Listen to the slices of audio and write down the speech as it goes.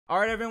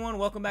Alright everyone,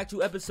 welcome back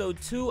to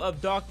episode 2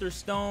 of Dr.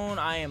 Stone.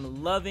 I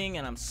am loving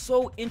and I'm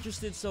so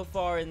interested so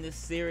far in this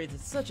series.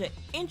 It's such an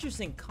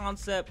interesting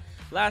concept.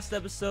 Last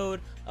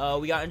episode,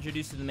 we got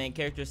introduced to the main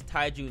characters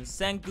Taiju and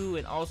Senku,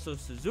 and also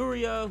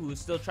Suzuria, who is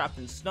still trapped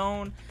in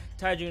stone.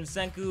 Taiju and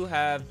Senku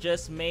have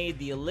just made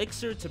the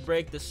elixir to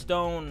break the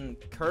stone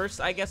curse,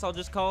 I guess I'll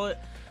just call it,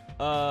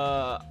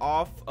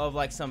 off of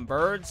like some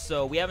birds.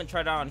 So we haven't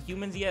tried it out on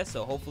humans yet,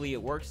 so hopefully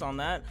it works on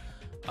that.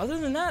 Other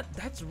than that,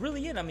 that's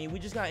really it. I mean, we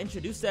just got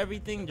introduced to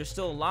everything. There's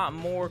still a lot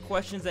more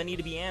questions that need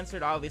to be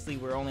answered. Obviously,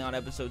 we're only on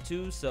episode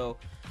 2, so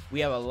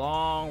we have a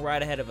long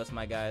ride ahead of us,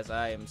 my guys.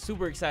 I am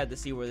super excited to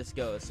see where this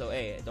goes. So,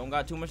 hey, don't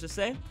got too much to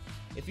say.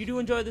 If you do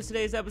enjoy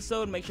today's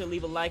episode, make sure to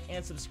leave a like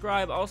and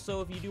subscribe.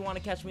 Also, if you do want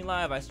to catch me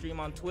live, I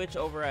stream on Twitch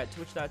over at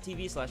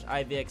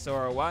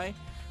twitch.tv/IVXRRY.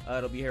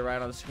 It'll be here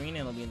right on the screen, and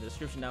it'll be in the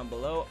description down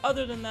below.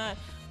 Other than that,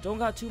 don't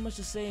got too much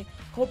to say.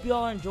 Hope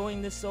y'all are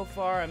enjoying this so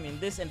far. I mean,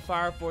 this and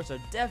Fire Force are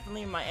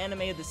definitely my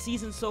anime of the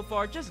season so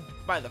far, just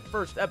by the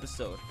first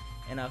episode.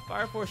 And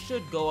Fire Force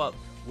should go up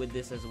with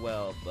this as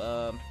well.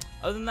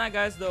 Other than that,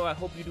 guys, though, I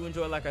hope you do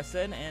enjoy, like I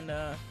said. And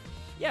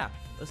yeah,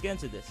 let's get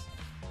into this.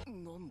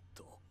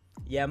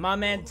 Yeah, my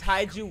man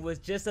Taiju was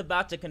just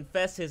about to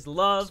confess his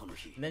love,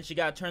 and then she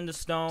got turned to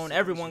stone.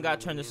 Everyone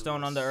got turned to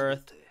stone on the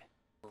earth.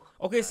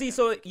 Okay, see,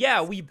 so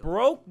yeah, we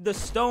broke the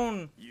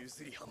stone,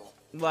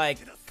 like,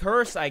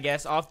 curse, I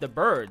guess, off the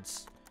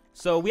birds.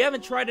 So we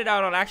haven't tried it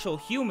out on actual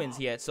humans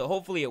yet, so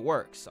hopefully it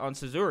works on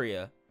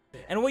Suzuria.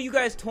 And what you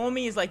guys told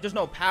me is, like, there's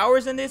no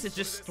powers in this. It's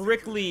just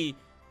strictly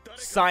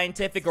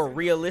scientific or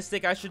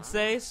realistic, I should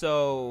say.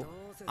 So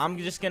I'm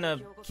just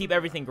gonna keep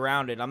everything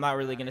grounded. I'm not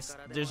really gonna,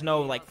 there's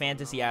no, like,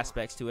 fantasy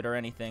aspects to it or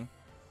anything.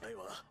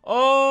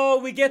 Oh,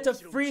 we get to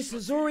free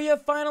Suzuria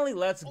finally.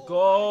 Let's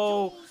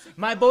go.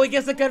 My boy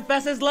gets to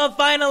confess his love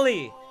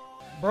finally.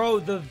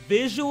 Bro, the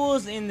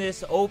visuals in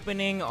this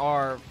opening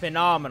are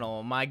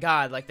phenomenal. My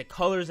god, like the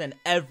colors and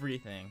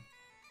everything.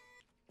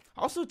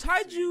 Also,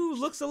 Taiju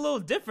looks a little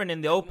different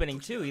in the opening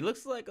too. He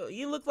looks like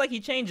he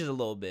changes a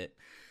little bit.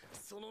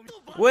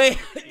 Wait,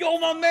 yo,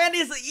 my man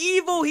is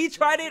evil. He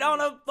tried it on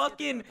a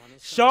fucking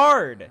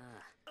shard.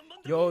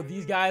 Yo,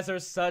 these guys are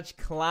such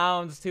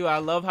clowns too. I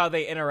love how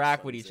they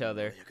interact with each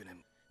other.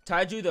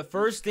 Taiju, the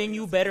first thing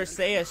you better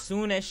say as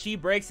soon as she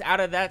breaks out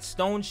of that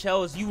stone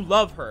shell is you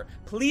love her.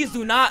 Please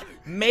do not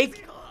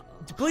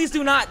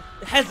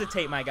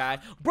hesitate, my guy.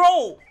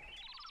 Bro,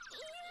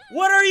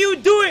 what are you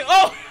doing?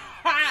 Oh,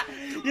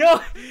 yo,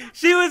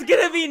 she was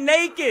gonna be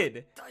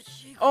naked.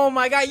 Oh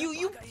my god,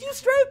 you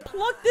straight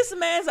plucked this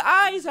man's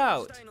eyes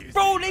out.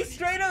 Bro, they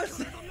straight up.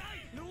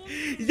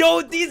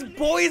 Yo, these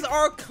boys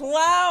are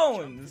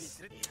clowns.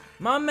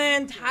 My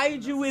man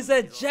Taiju is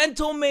a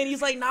gentleman.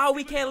 He's like, nah,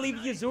 we can't leave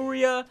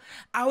Suzuria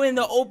out in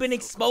the open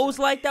exposed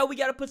like that. We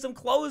gotta put some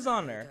clothes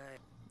on her.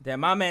 Then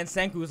my man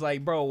Senku's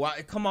like, bro,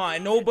 why, come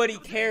on. Nobody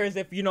cares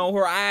if, you know,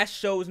 her ass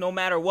shows no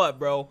matter what,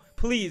 bro.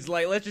 Please,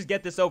 like, let's just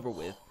get this over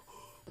with.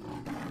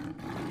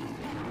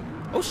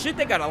 Oh, shit,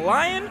 they got a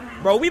lion?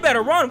 Bro, we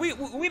better run.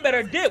 We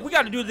better dip. We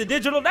gotta do the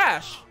digital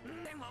dash.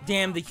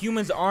 Damn, the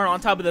humans aren't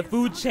on top of the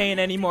food chain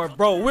anymore,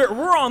 bro.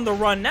 We're on the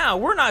run now.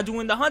 We're not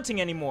doing the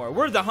hunting anymore.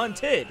 We're the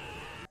hunted.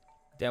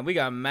 Damn, we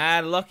got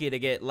mad lucky to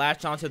get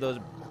latched onto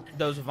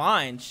those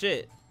vines.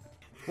 Shit.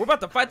 We're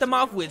about to fight them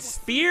off with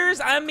spears.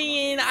 I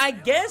mean, I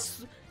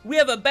guess we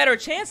have a better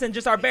chance than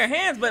just our bare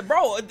hands, but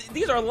bro,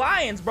 these are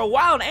lions, bro.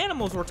 Wild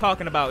animals we're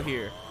talking about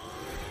here.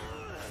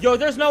 Yo,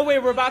 there's no way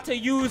we're about to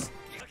use.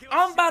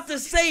 I'm about to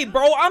say,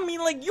 bro, I mean,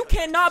 like, you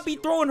cannot be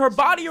throwing her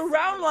body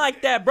around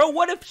like that, bro.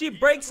 What if she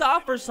breaks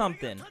off or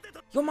something?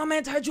 Yo, my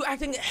man Taiju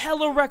acting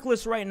hella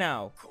reckless right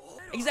now.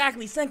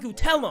 Exactly, Senku,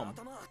 tell him.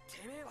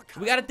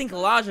 We gotta think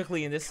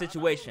logically in this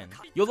situation.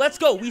 Yo, let's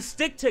go. We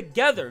stick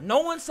together. No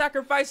one's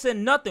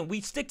sacrificing nothing.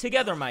 We stick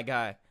together, my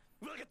guy.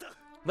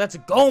 Let's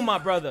go, my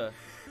brother.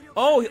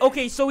 Oh,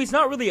 okay, so he's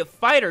not really a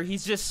fighter.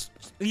 He's just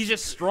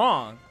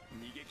strong.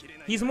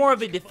 He's more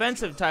of a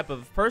defensive type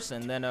of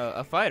person than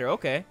a fighter.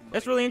 Okay,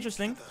 that's really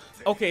interesting.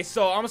 Okay,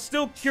 so I'm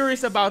still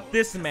curious about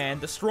this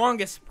man, the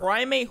strongest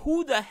primate.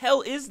 Who the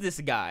hell is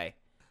this guy?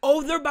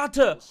 Oh,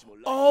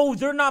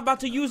 they're not about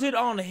to use it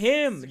on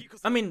him.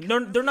 I mean,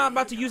 they're not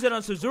about to use it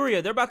on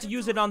Suzuria. They're about to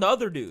use it on the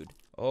other dude.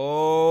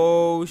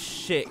 Oh,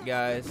 shit,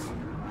 guys.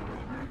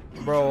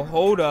 Bro,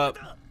 hold up.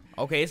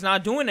 Okay, it's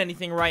not doing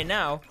anything right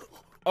now.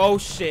 Oh,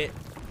 shit.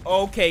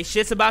 Okay,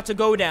 shit's about to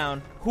go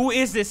down. Who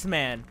is this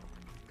man?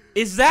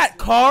 Is that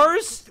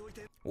Cars?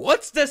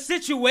 What's the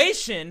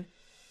situation?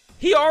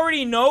 He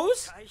already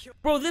knows?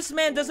 Bro, this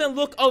man doesn't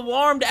look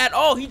alarmed at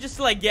all. He just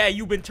like, yeah,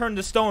 you've been turned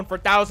to stone for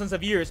thousands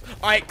of years.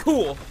 Alright,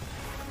 cool.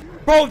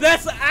 Bro,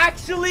 that's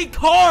actually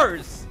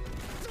Cars.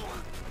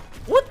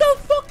 What the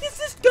fuck is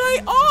this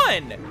guy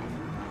on?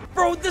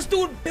 Bro, this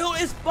dude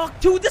built as fuck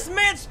too. This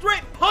man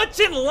straight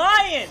punching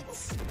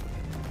lions.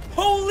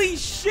 Holy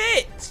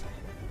shit.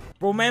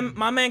 Bro, man,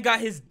 my man got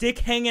his dick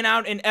hanging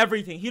out and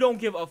everything. He don't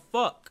give a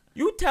fuck.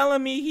 You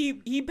telling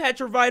me he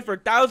petrified for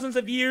thousands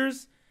of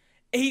years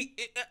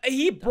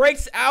He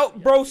breaks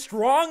out, bro,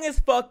 strong as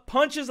fuck,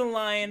 punches a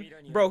lion.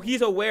 Bro,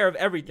 he's aware of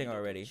everything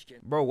already.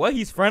 Bro, what?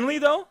 He's friendly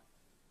though?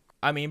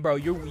 I mean, bro,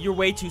 you're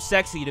way too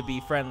sexy to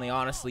be friendly,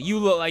 honestly. You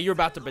look like you're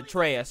about to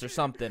betray us or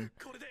something.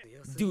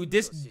 Dude,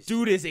 this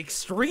dude is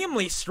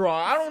extremely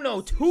strong. I don't know,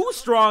 too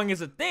strong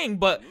is a thing,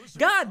 but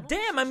god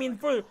damn, I mean,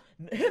 for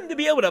him to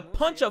be able to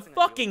punch a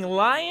fucking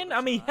lion, I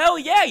mean, hell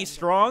yeah, he's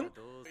strong.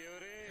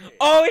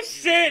 Oh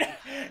shit!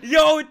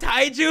 Yo,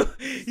 Taiju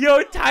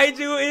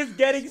is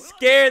getting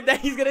scared that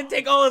he's gonna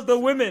take all of the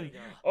women.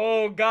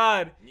 Oh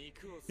god.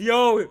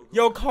 Yo,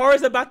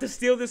 Kara's about to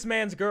steal this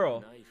man's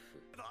girl.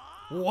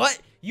 What?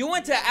 You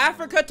went to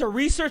Africa to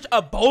research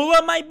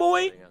Ebola, my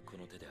boy?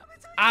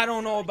 I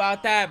don't know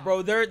about that,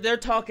 bro. They're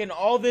talking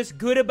all this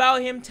good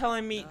about him,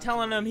 telling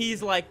him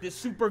he's like the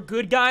super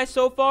good guy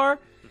so far.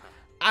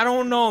 I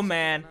don't know,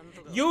 man.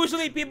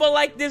 Usually people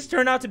like this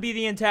turn out to be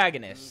the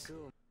antagonists.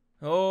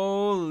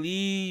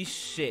 Holy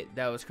shit,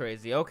 that was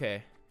crazy.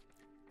 Okay,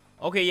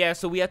 yeah,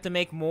 so we have to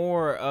make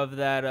more of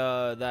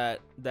that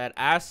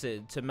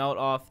acid to melt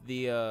off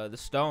the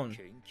stone.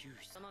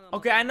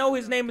 Okay, I know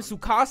his name is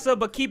Tsukasa,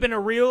 but keeping it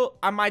real,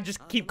 I might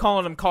just keep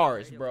calling him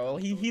Cars, bro.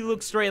 He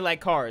looks straight like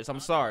Cars. I'm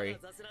sorry.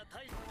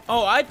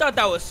 Oh, I thought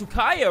that was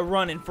Tsukaya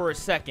running for a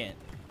second.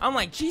 I'm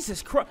like,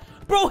 Jesus Christ.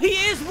 Bro, he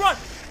is run.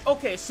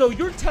 Okay, so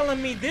you're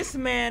telling me this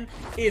man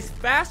is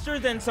faster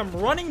than some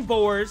running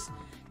boars,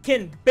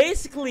 can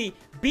basically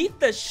beat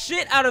the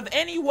shit out of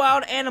any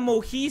wild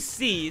animal he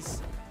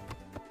sees.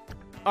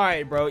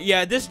 Alright, bro.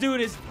 Yeah, this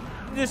dude's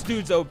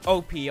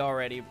OP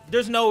already.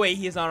 There's no way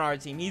he's on our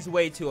team. He's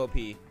way too OP.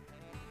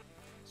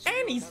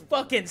 And he's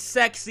fucking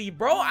sexy,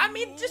 bro. I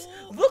mean, just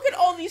look at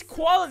all these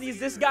qualities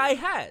this guy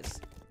has.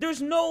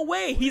 There's no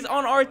way he's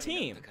on our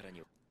team.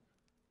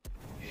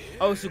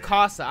 Oh,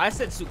 Tsukasa. I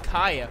said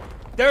Tsukaya.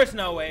 There's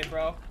no way,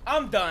 bro.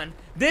 I'm done.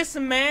 This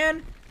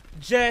man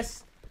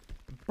just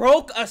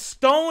broke a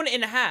stone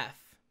in half.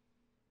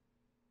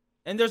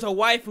 And there's a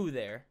waifu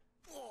there.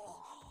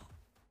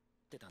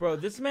 Bro,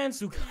 this man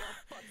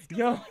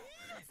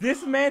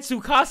this man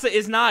Tsukasa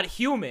is not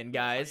human,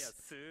 guys.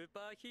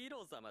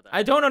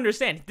 I don't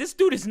understand. This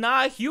dude is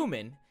not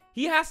human.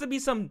 He has to be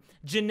some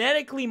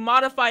genetically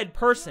modified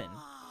person.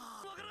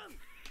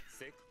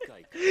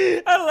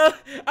 I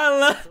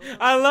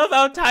love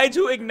how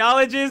Taiju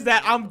acknowledges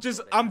that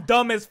I'm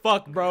dumb as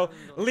fuck, bro.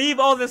 Leave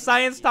all the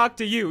science talk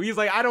to you. He's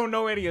like, I don't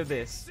know any of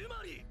this.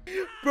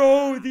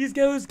 Bro, these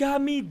guys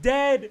got me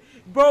dead.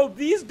 Bro,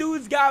 these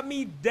dudes got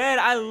me dead.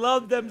 I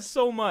love them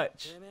so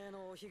much.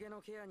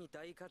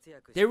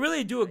 They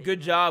really do a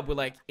good job with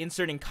like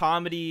inserting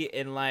comedy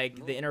and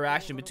like the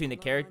interaction between the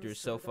characters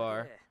so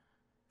far.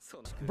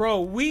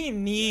 Bro, we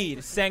need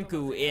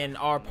Senku in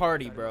our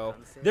party, bro.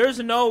 There's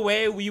no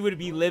way we would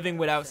be living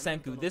without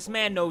Senku. This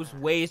man knows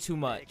way too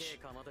much.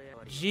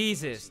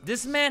 Jesus,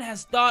 this man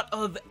has thought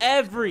of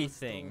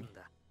everything.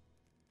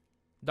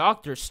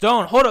 Dr.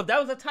 Stone. Hold up, that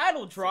was a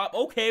title drop.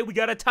 Okay, we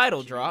got a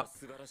title drop.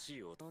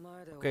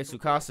 Okay,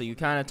 Tsukasa, you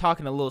kind of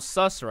talking a little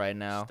sus right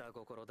now.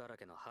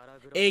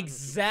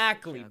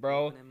 Exactly,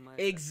 bro.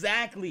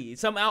 Exactly.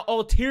 Some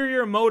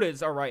ulterior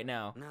motives are right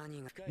now.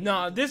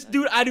 Nah, this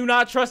dude, I do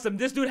not trust him.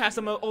 This dude has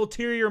some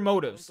ulterior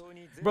motives.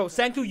 Bro,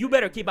 Senku, you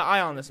better keep an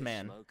eye on this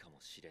man.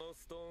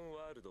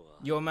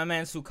 Yo, my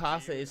man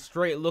Tsukasa is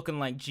straight looking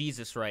like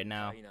Jesus right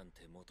now.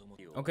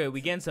 Okay,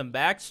 we getting some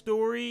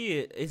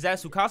backstory. Is that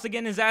Tsukasa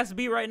getting his ass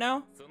beat right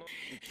now?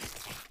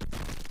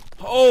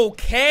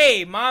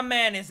 Okay, my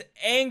man is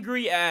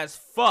angry as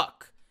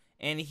fuck.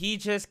 And he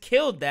just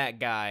killed that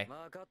guy.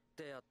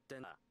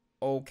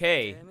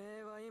 Okay.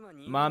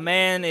 My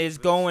man is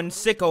going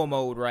sicko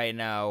mode right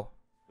now.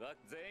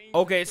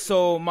 Okay,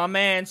 so my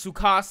man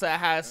Tsukasa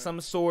has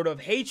some sort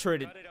of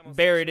hatred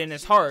buried in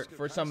his heart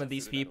for some of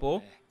these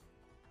people.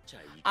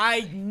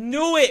 I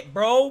knew it,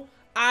 bro.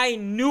 I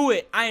knew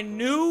it. I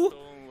knew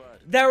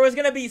there was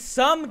gonna be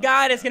some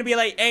guy that's gonna be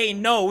like, hey,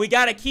 no, we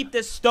gotta keep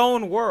this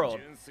stone world.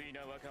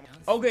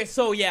 Okay,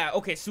 so yeah,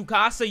 okay,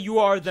 Tsukasa, you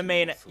are the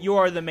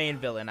main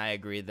villain. I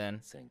agree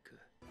then.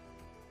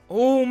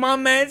 Oh, my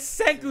man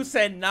Senku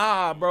said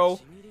nah, bro.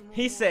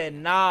 He said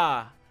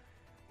nah.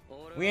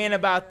 We ain't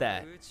about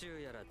that.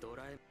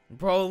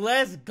 Bro,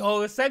 let's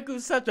go.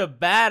 Senku's such a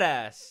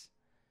badass.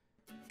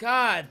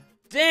 God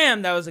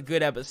damn, that was a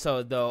good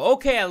episode though.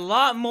 Okay, a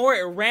lot more.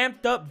 It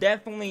ramped up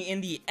definitely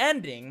in the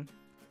ending.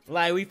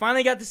 Like, we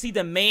finally got to see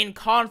the main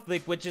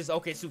conflict, which is,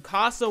 okay,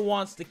 Tsukasa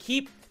wants to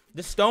keep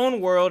the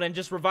stone world and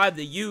just revive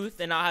the youth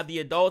and not have the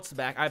adults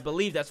back. I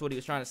believe that's what he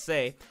was trying to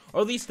say.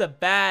 Or at least the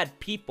bad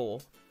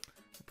people.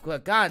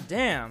 But god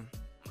damn.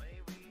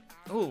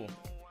 Ooh.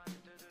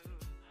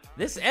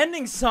 This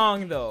ending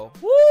song though.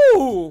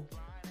 Woo!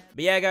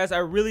 But yeah, guys, I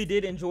really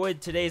did enjoy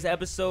today's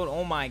episode.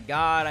 Oh my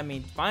god. I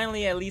mean,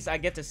 finally, at least I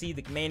get to see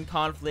the main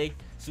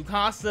conflict.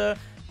 Tsukasa,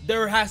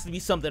 there has to be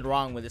something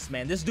wrong with this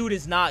man. This dude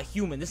is not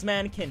human. This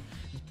man can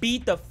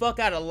beat the fuck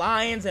out of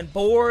lions and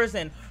boars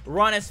and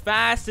run as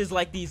fast as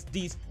like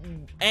these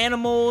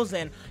animals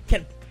and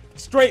can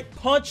straight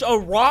punch a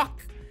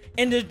rock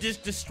and to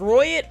just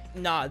destroy it.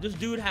 Nah, this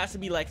dude has to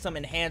be like some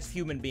enhanced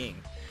human being.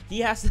 he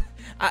has to,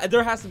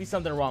 there has to be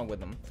something wrong with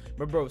him.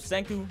 But bro,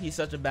 Senku, he's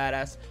such a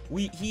badass.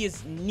 He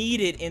is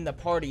needed in the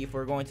party if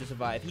we're going to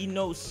survive. He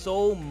knows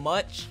so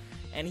much,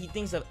 and he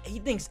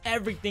thinks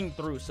everything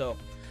through. So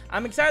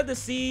I'm excited to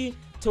see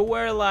to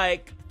where,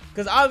 like,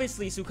 because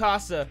obviously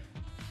Tsukasa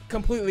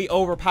completely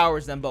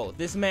overpowers them both.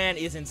 This man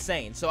is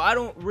insane. So I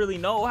don't really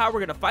know how we're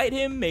gonna fight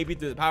him. Maybe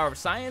through the power of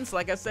science,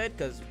 like I said,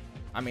 because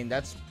I mean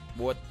that's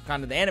what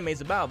kind of the anime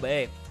is about. But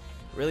hey,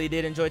 really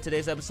did enjoy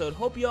today's episode.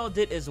 Hope you all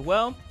did as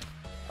well.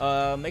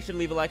 Make sure to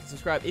leave a like and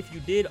subscribe if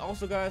you did.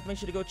 Also, guys, make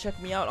sure to go check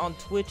me out on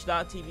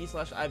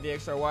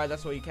twitch.tv/IVXRY.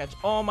 That's where you catch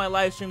all my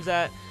live streams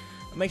at.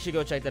 Make sure to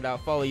go check that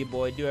out. Follow your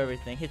boy, do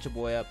everything, hit your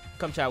boy up,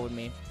 come chat with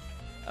me.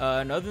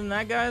 And other than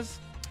that, guys,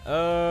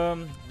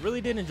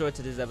 really did enjoy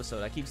today's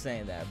episode. I keep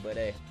saying that, but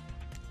hey,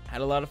 had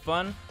a lot of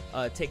fun.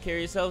 Take care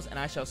of yourselves, and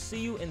I shall see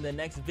you in the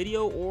next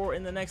video or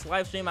in the next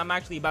live stream. I'm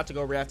actually about to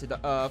go react to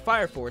the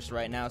Fire Force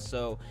right now,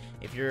 so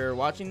if you're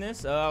watching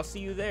this, I'll see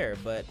you there.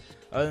 But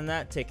other than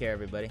that, take care,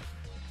 everybody.